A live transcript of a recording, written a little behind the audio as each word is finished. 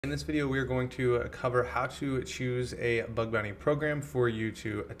In this video, we are going to cover how to choose a bug bounty program for you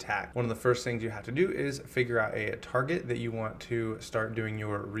to attack. One of the first things you have to do is figure out a target that you want to start doing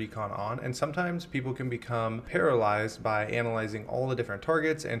your recon on. And sometimes people can become paralyzed by analyzing all the different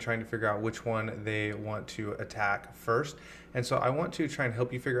targets and trying to figure out which one they want to attack first. And so I want to try and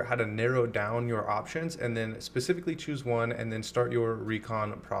help you figure out how to narrow down your options and then specifically choose one and then start your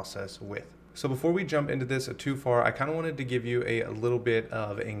recon process with. So before we jump into this too far, I kind of wanted to give you a little bit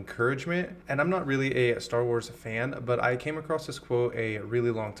of encouragement. And I'm not really a Star Wars fan, but I came across this quote a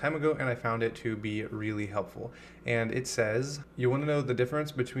really long time ago and I found it to be really helpful. And it says, you want to know the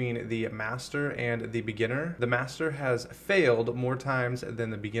difference between the master and the beginner? The master has failed more times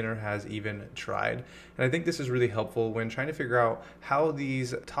than the beginner has even tried. And I think this is really helpful when trying to figure out how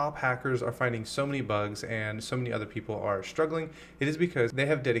these top hackers are finding so many bugs and so many other people are struggling. It is because they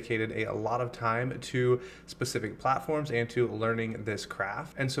have dedicated a lot of time to specific platforms and to learning this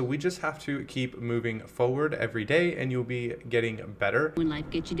craft. And so we just have to keep moving forward every day and you'll be getting better. When life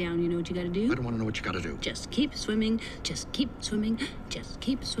gets you down, you know what you gotta do? I don't want to know what you gotta do. Just keep swimming, just keep swimming, just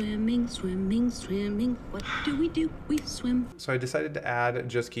keep swimming, swimming, swimming. What do? We swim. So I decided to add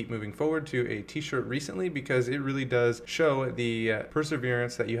just keep moving forward to a t-shirt recently because it really does show the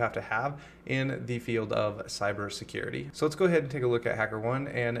perseverance that you have to have in the field of cybersecurity. So let's go ahead and take a look at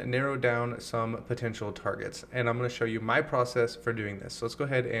HackerOne and narrow down some potential targets. And I'm going to show you my process for doing this. So let's go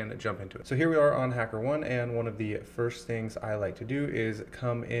ahead and jump into it. So here we are on HackerOne, and one of the first things I like to do is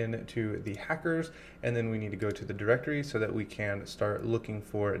come into the hackers, and then we need to go to the directory so that we can start looking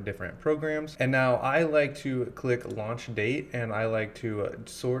for different programs. And now I like to click launch date, and I like to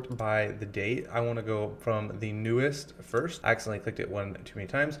sort by the date. I want to go from the newest first. I accidentally clicked it one too many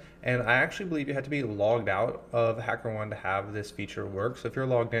times, and I actually believe you have to be logged out of HackerOne to have this feature work. So if you're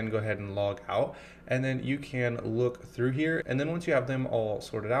logged in, go ahead and log out, and then you can look through here. And then once you have them all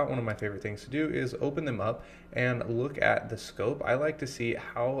sorted out, one of my favorite things to do is open them up and look at the scope. I like to see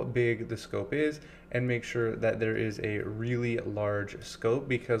how big the scope is and make sure that there is a really large scope,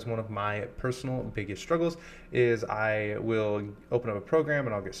 because one of my personal biggest struggles is I will open up a program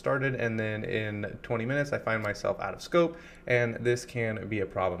and I'll get started, and then in 20 minutes I find myself out of scope, and this can be a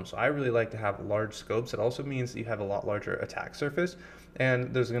problem. So I really like to have large scopes. It also means you have a lot larger attack surface,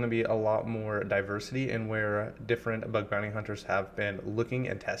 and there's going to be a lot more diversity in where different bug bounty hunters have been looking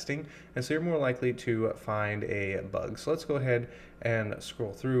and testing, and so you're more likely to find a bug. So let's go ahead and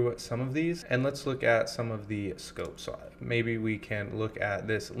scroll through some of these, and let's look at some of the scopes. So maybe we can look at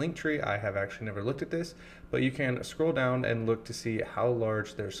this link tree. I have actually never looked at this, but you can scroll down and look to see how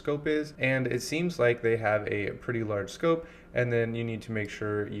large their scope is, and it seems like they have a pretty large scope. And then you need to make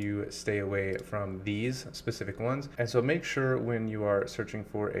sure you stay away from these specific ones. And so make sure when you are searching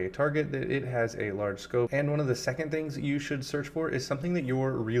for a target that it has a large scope. And one of the second things you should search for is something that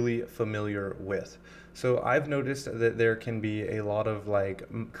you're really familiar with. So I've noticed that there can be a lot of like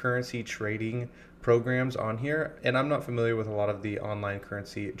currency trading programs on here, and I'm not familiar with a lot of the online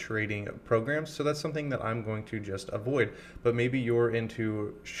currency trading programs, so that's something that I'm going to just avoid. But maybe you're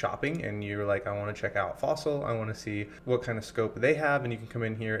into shopping and you're like, I want to check out Fossil, I want to see what kind of scope they have, and you can come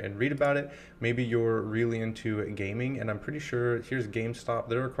in here and read about it. Maybe you're really into gaming, and I'm pretty sure here's GameStop.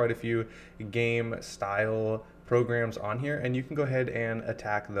 There are quite a few game style programs on here, and you can go ahead and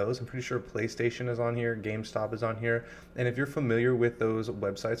attack those. I'm pretty sure PlayStation is on here, GameStop is on here, and if you're familiar with those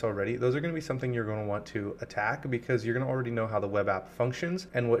websites already, those are going to be something you're going to want to attack, because you're going to already know how the web app functions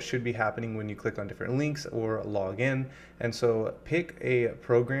and what should be happening when you click on different links or log in. And so pick a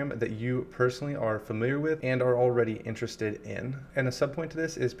program that you personally are familiar with and are already interested in. And a subpoint to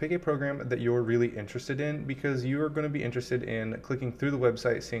this is pick a program that you're really interested in, because you are going to be interested in clicking through the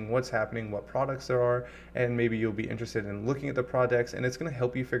website, seeing what's happening, what products there are, and maybe you'll be interested in looking at the products, and it's going to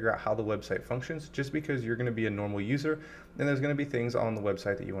help you figure out how the website functions, just because you're going to be a normal user and there's going to be things on the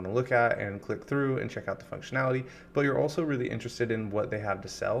website that you want to look at and click through and check out the functionality, but you're also really interested in what they have to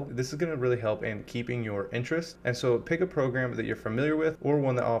sell. This is going to really help in keeping your interest. And so pick a program that you're familiar with, or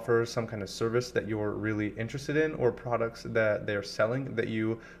one that offers some kind of service that you're really interested in, or products that they're selling that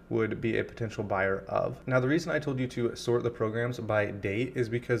you would be a potential buyer of. Now, the reason I told you to sort the programs by date is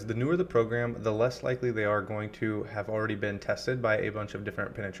because the newer the program, the less likely they are going to have already been tested by a bunch of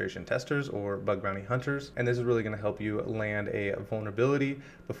different penetration testers or bug bounty hunters. And this is really going to help you land a vulnerability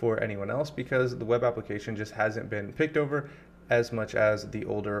before anyone else, because the web application just hasn't been picked over as much as the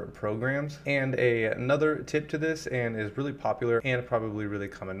older programs. And another tip to this, and is really popular and probably really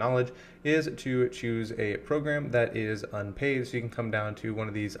common knowledge, is to choose a program that is unpaid. So you can come down to one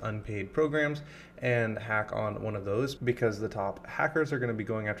of these unpaid programs and hack on one of those, because the top hackers are going to be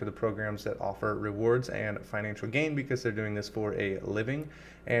going after the programs that offer rewards and financial gain, because they're doing this for a living.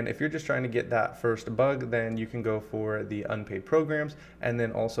 And if you're just trying to get that first bug, then you can go for the unpaid programs and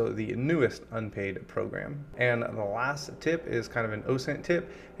then also the newest unpaid program. And the last tip is kind of an OSINT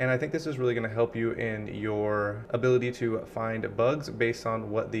tip, and I think this is really going to help you in your ability to find bugs based on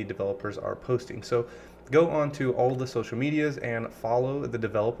what the developers are posting. So go on to all the social medias and follow the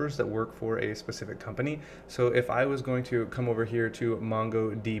developers that work for a specific company. So if I was going to come over here to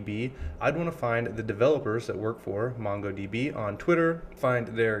MongoDB, I'd want to find the developers that work for MongoDB on Twitter, find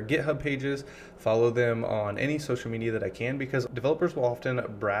their GitHub pages, follow them on any social media that I can, because developers will often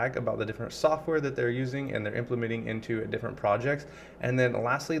brag about the different software that they're using and they're implementing into different projects. And then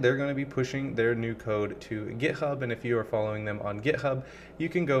lastly, they're going to be pushing their new code to GitHub. And if you are following them on GitHub, you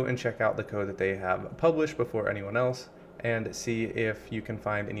can go and check out the code that they have published before anyone else and see if you can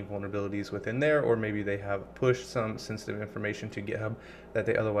find any vulnerabilities within there, or maybe they have pushed some sensitive information to GitHub that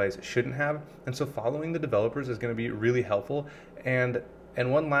they otherwise shouldn't have. And so following the developers is going to be really helpful. And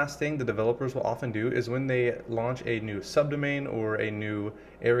one last thing the developers will often do is when they launch a new subdomain or a new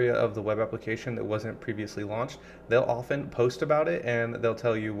area of the web application that wasn't previously launched, they'll often post about it and they'll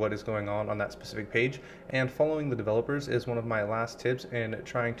tell you what is going on that specific page. And following the developers is one of my last tips in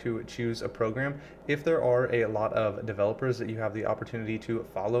trying to choose a program. If there are a lot of developers that you have the opportunity to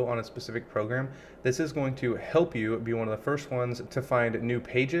follow on a specific program, this is going to help you be one of the first ones to find new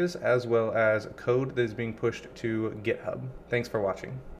pages as well as code that is being pushed to GitHub. Thanks for watching.